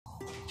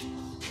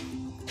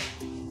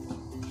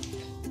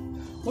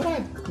what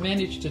I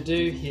managed to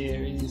do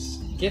here is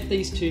get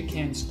these two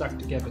cans stuck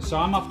together, so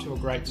I'm off to a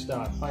great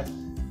start.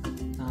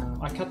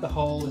 I cut the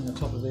hole in the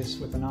top of this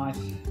with a knife,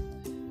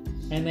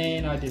 and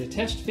then I did a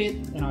test fit,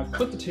 and I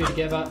put the two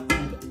together,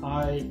 and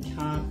I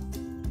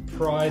can't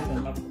pry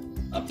them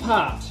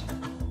apart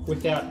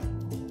without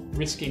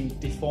risking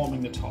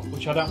deforming the top,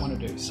 which I don't want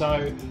to do.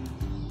 So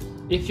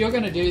if you're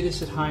going to do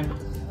this at home,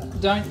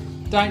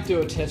 don't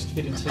do a test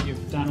fit until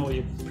you've done all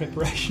your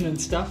preparation and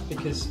stuff,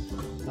 because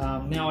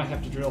now I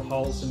have to drill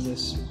holes in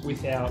this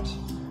without,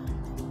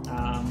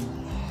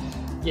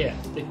 yeah,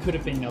 it could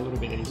have been a little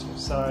bit easier.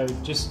 So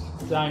just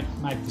don't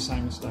make the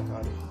same mistake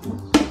I did.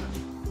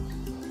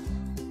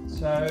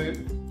 So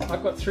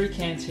I've got 3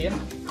 cans here.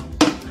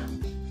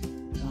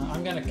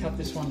 I'm going to cut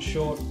this one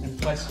short and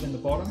place it in the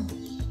bottom,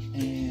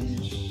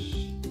 and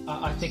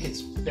I think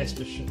it's best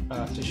to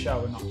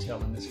show and not tell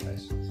in this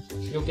case.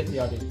 You'll get the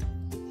idea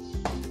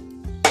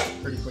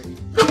pretty quick.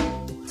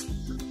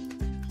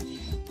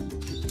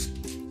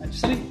 And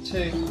just stick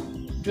to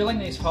drilling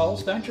these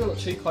holes. Don't drill it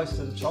too close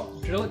to the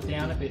top. Drill it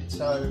down a bit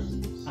so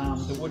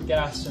the wood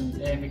gas and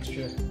air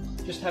mixture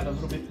just have a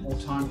little bit more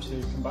time to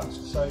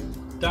combust. So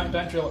don't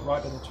drill it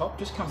right to the top.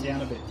 Just come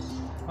down a bit.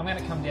 I'm going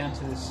to come down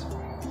to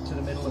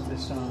the middle of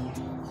this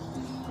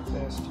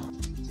first.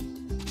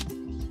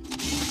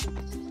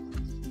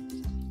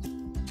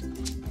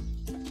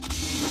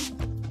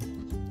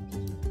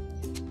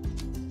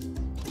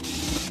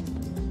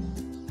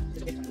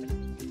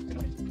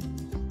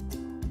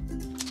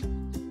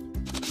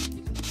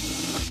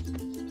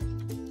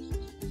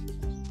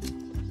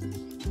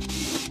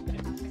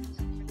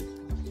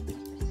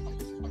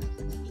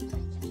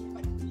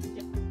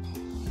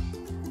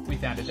 We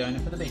found a donor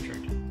for the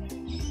beetroot.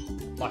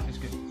 Life is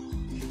good.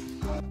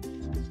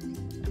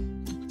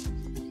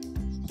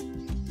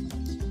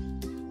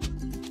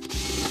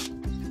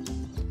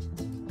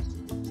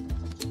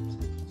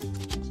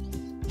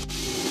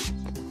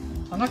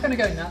 I'm not going to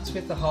go nuts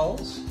with the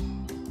holes.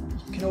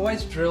 You can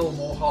always drill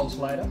more holes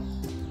later.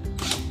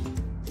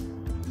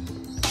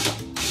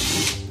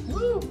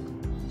 Woo!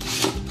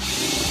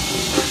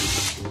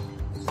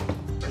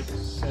 6,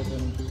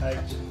 7, 8,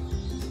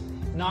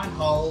 9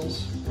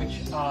 holes,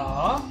 which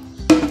are,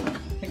 I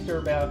think they're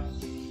about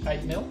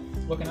 8 mil,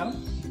 looking at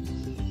them.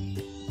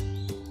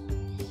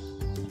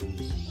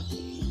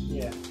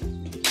 Yeah.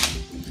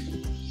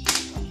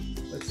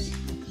 Let's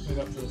move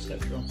up to the step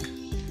drill.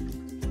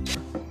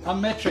 I'm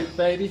metric,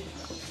 baby.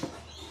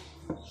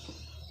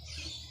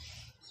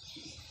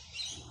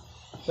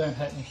 Don't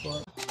hate me for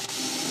it.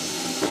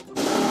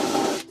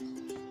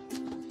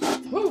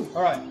 Woo!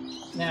 Alright,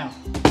 now,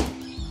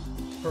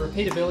 for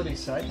repeatability's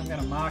sake, I'm going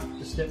to mark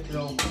the step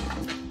drill .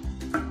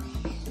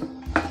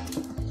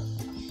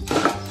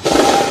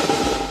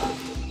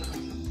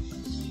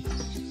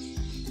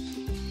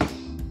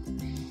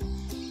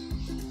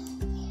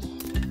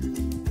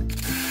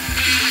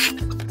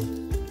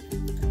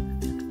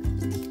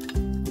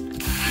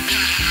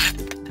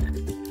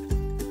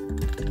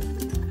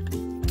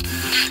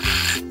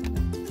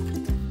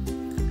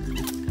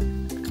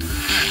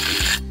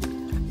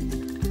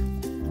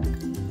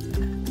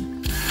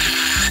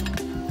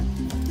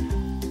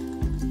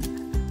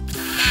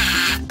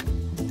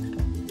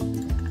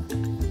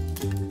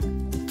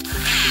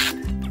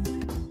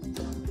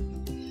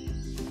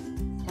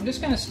 I'm just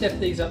going to step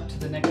these up to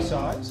the next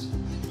size.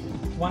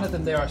 One of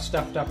them there I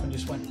stuffed up and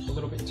just went a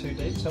little bit too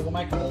deep, so we'll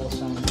make them all the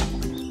same.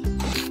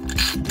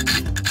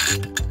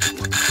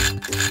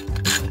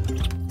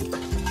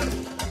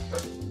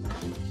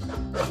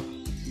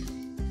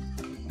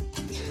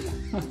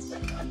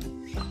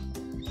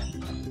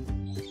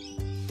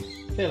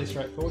 Fairly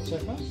straightforward so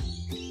far.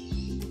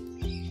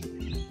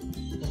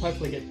 We'll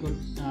hopefully get good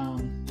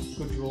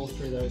draw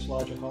through those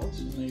larger holes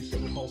and these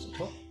little holes at the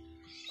top.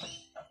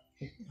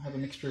 Have a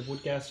mixture of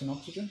wood gas and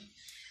oxygen.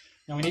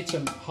 Now we need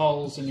some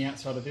holes in the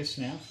outside of this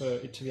now for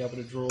it to be able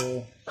to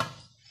draw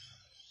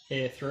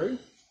air through.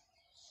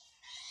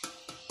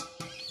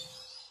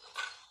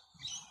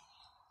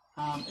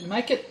 And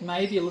make it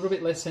maybe a little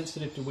bit less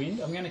sensitive to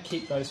wind. I'm going to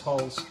keep those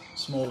holes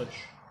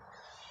smallish,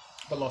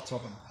 but lots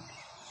of them.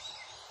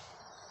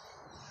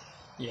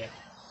 Yeah.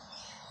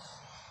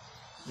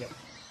 Yep.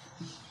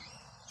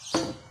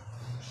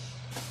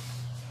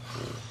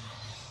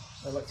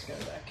 So let's go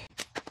back.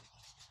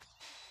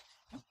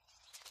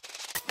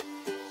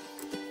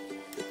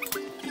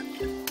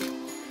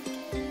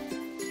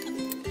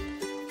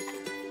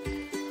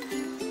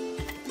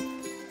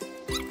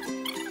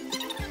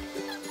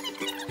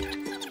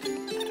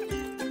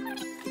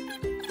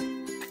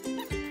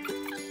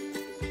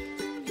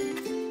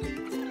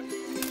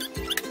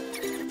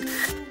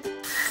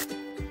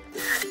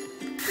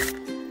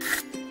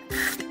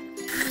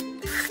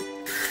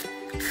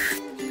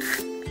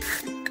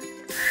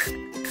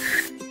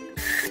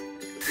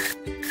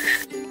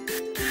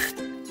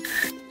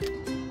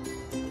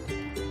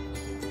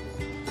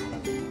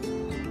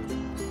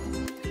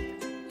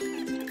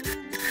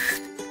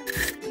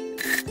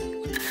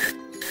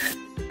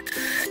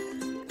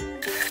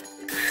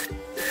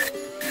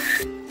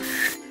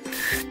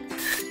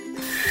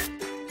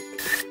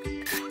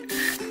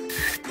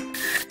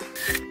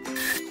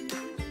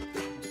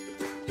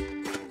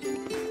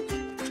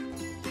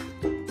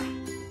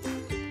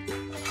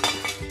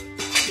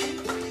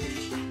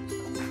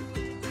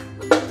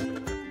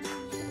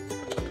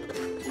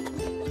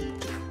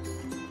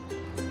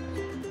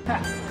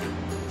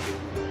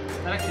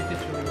 That actually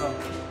fits really well.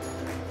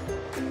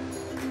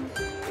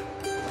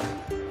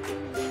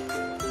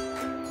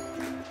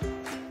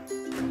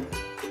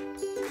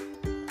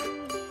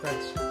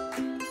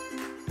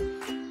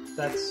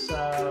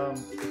 I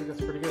think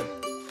that's pretty good.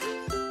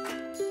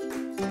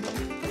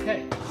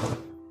 Okay.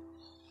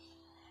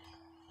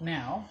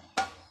 Now,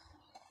 I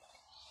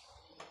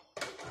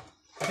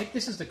think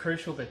this is the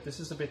crucial bit. This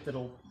is the bit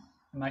that'll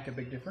make a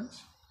big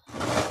difference.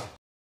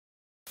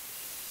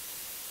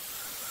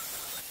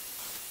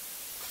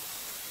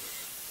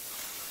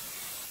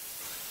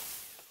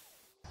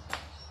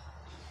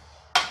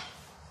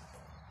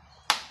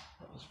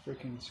 That was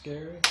freaking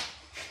scary.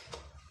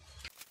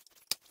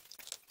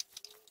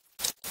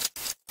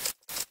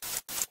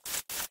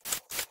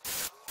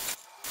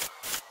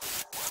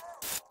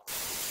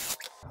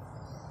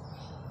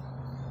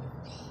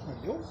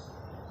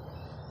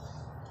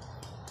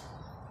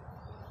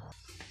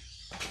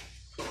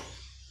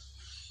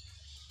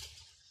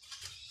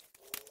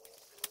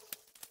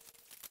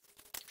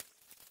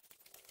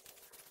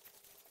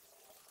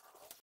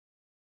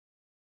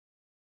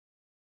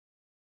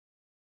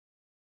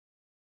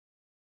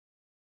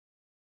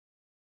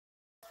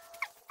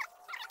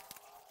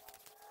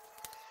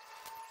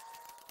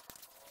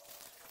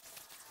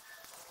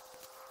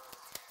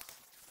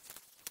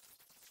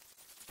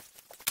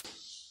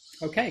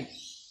 Okay,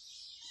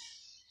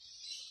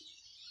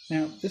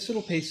 now this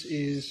little piece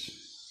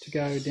is to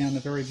go down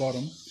the very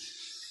bottom,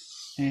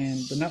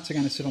 and the nuts are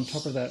going to sit on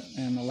top of that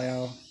and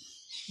allow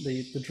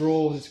the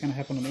draw that's going to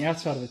happen on the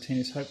outside of the tin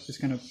is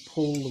going to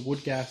pull the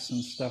wood gas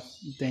and stuff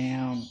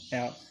down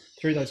out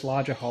through those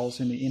larger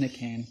holes in the inner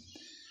can,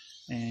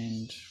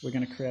 and we're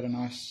going to create a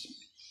nice,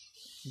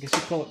 I guess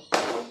you call it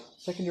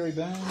secondary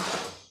burn,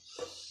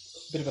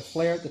 a bit of a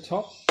flare at the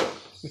top,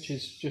 which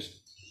is just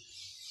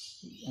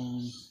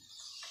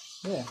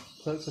yeah,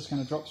 so it's just going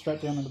to drop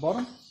straight down to the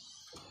bottom.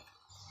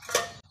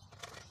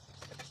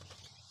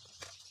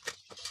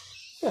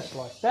 Just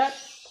like that.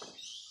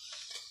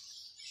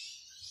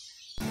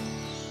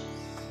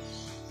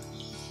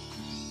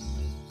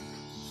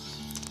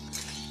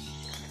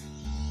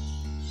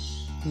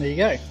 And there you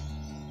go.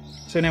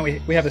 So now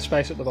we have a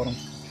space at the bottom.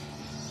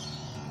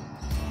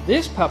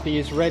 This puppy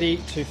is ready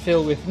to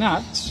fill with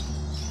nuts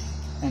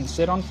and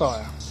set on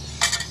fire.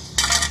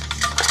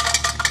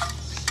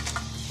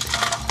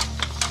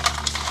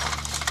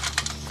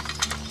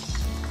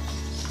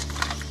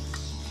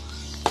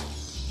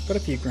 Got a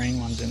few green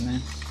ones in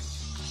there.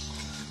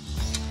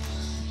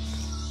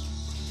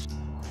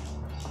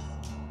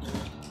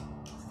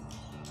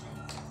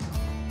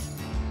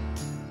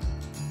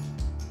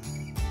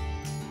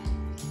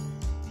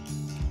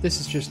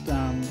 This is just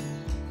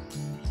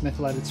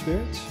methylated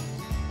spirits.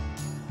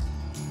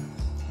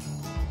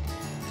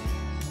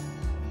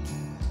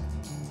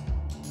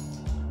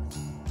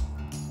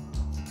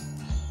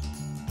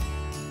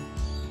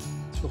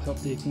 This will help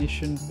the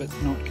ignition but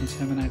not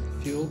contaminate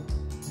the fuel.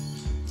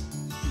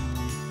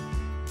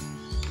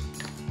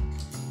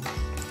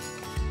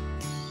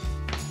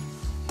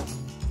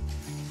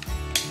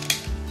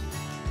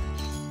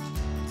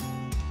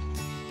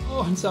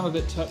 Oh, and some of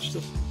it touched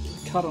the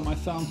cut on my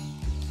thumb.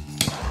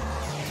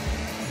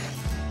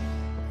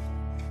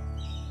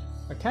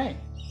 Okay.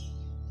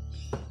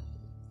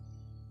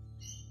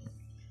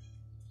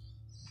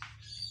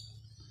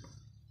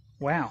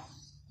 Wow.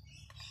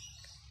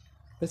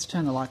 Let's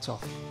turn the lights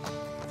off.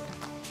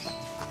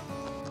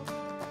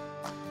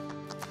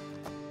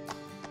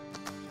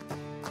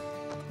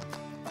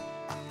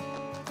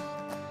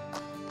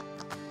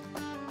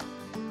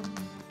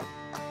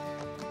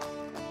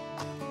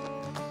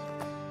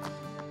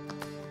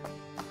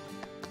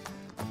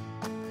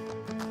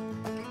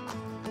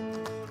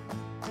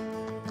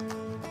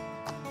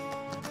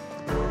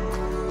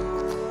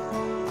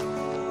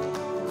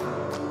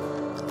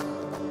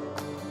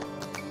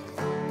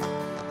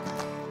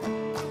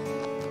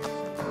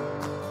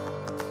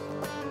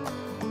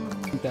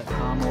 That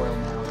palm oil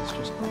now is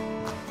just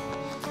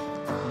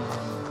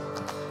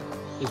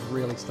is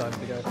really starting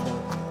to go for it.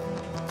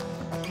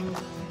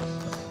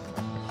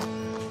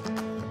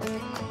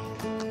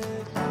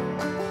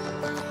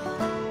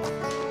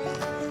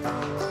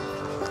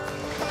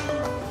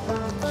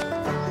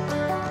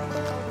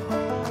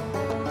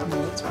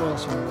 Now let's boil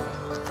some water.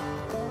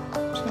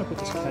 I'm just going to put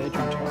this cage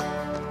on top.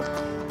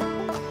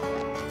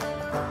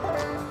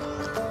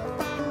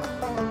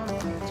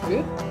 That's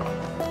good.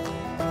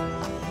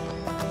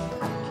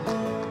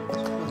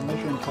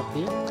 Cup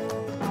here,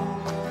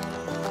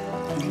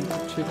 and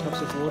 2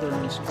 cups of water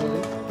in this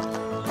spoon,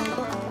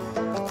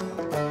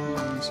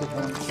 and see how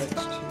long it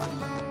takes to boil.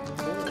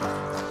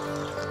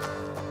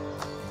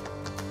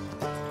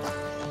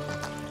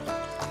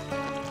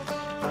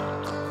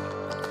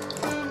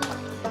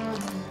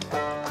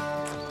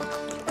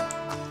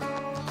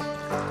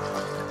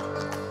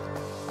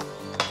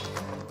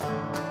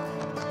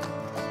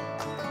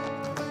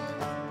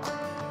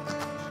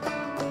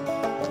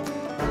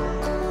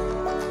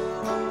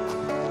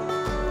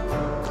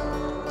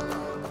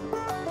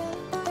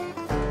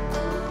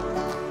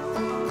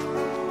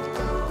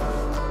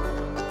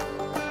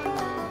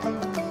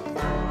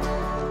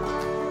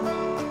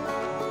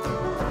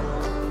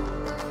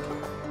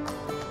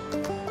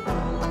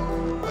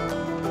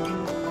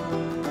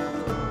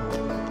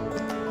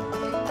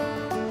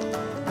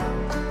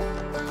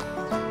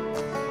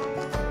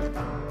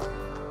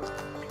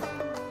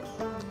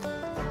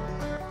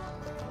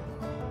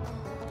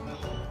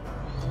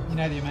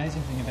 know, the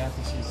amazing thing about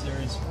this is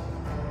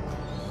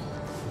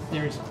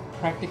there is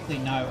practically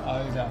no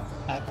odour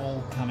at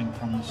all coming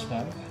from the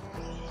stove.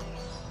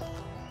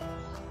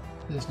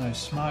 There's no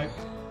smoke.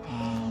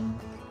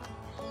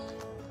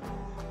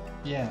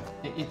 Yeah,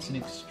 it's an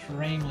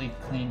extremely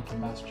clean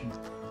combustion.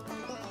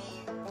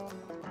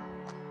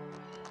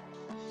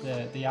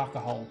 The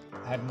alcohol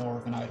had more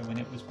of an odour when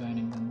it was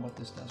burning than what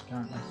this does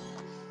currently.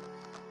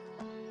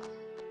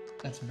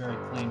 That's very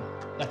clean.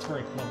 That's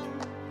very clean.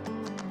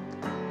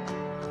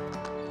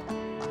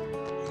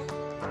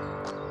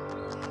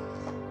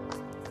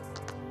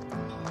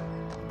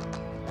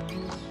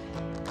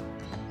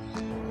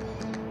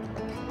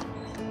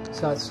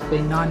 So it's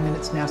been 9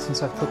 minutes now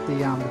since I've put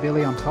the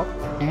billy on top,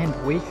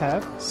 and we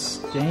have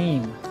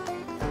steam.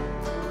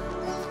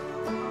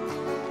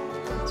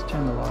 Let's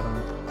turn the light on.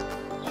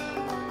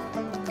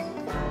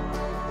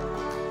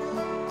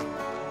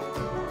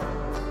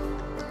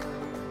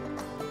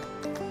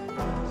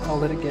 I'll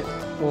let it get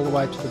all the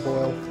way to the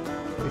boil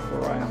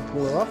before I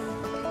pull her off.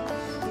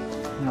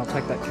 And I'll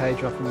take that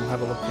cage off and we'll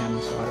have a look down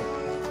inside it.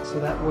 So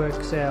that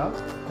works out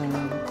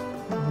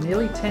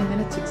nearly 10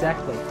 minutes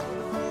exactly.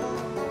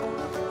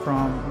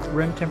 From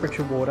room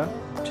temperature water,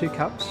 2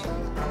 cups,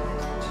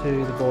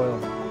 to the boil.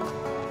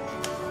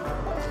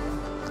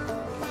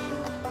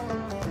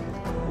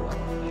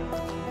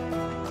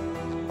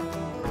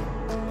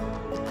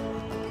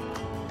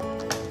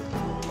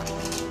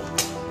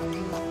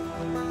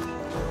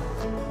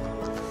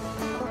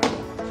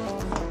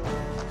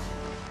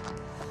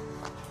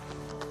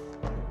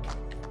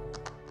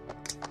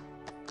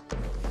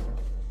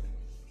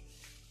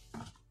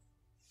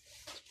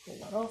 Let's pull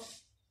that off.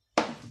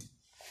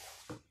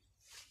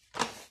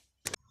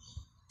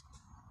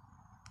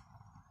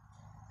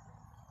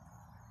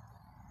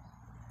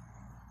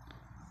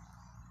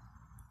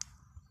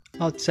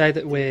 I'd say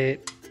that we're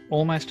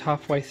almost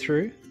halfway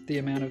through the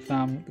amount of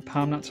the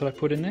palm nuts that I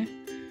put in there.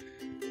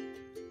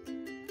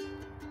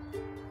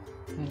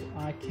 And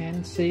I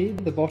can see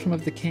the bottom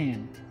of the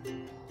can.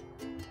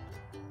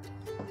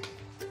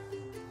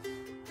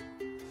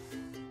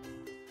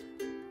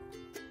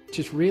 Which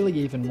is really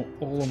even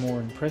all the more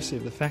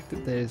impressive, the fact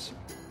that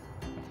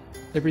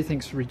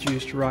everything's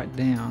reduced right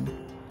down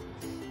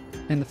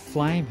and the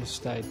flame has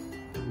stayed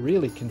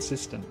really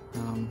consistent.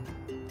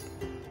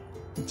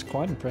 It's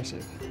quite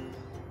impressive.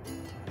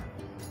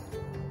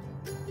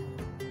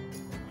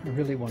 I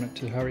really want it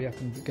to hurry up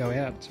and go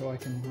out so I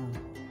can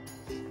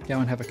go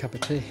and have a cup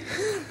of tea.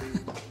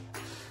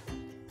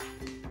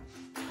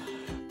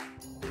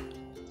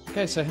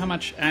 Okay, so how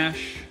much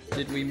ash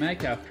did we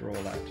make after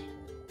all that?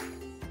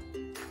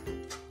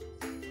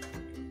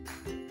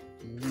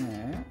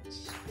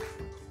 Let's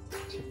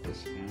check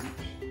this out.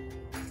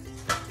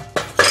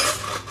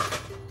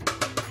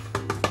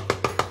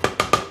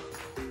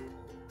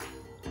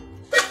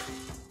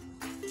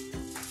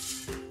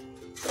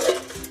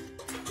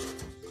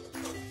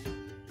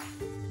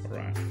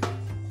 Right.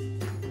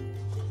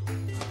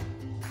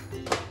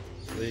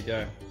 So there you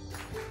go.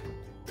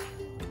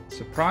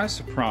 Surprise,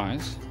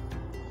 surprise,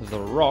 the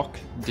rock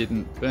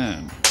didn't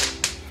burn.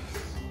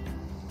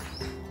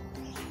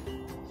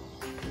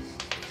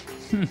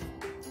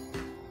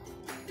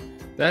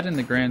 That in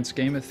the grand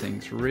scheme of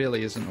things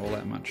really isn't all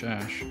that much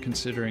ash,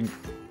 considering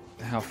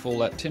how full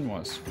that tin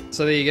was.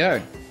 So there you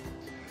go.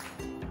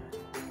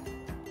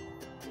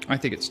 I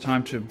think it's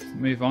time to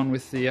move on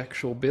with the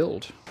actual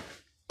build.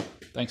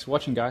 Thanks for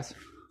watching, guys.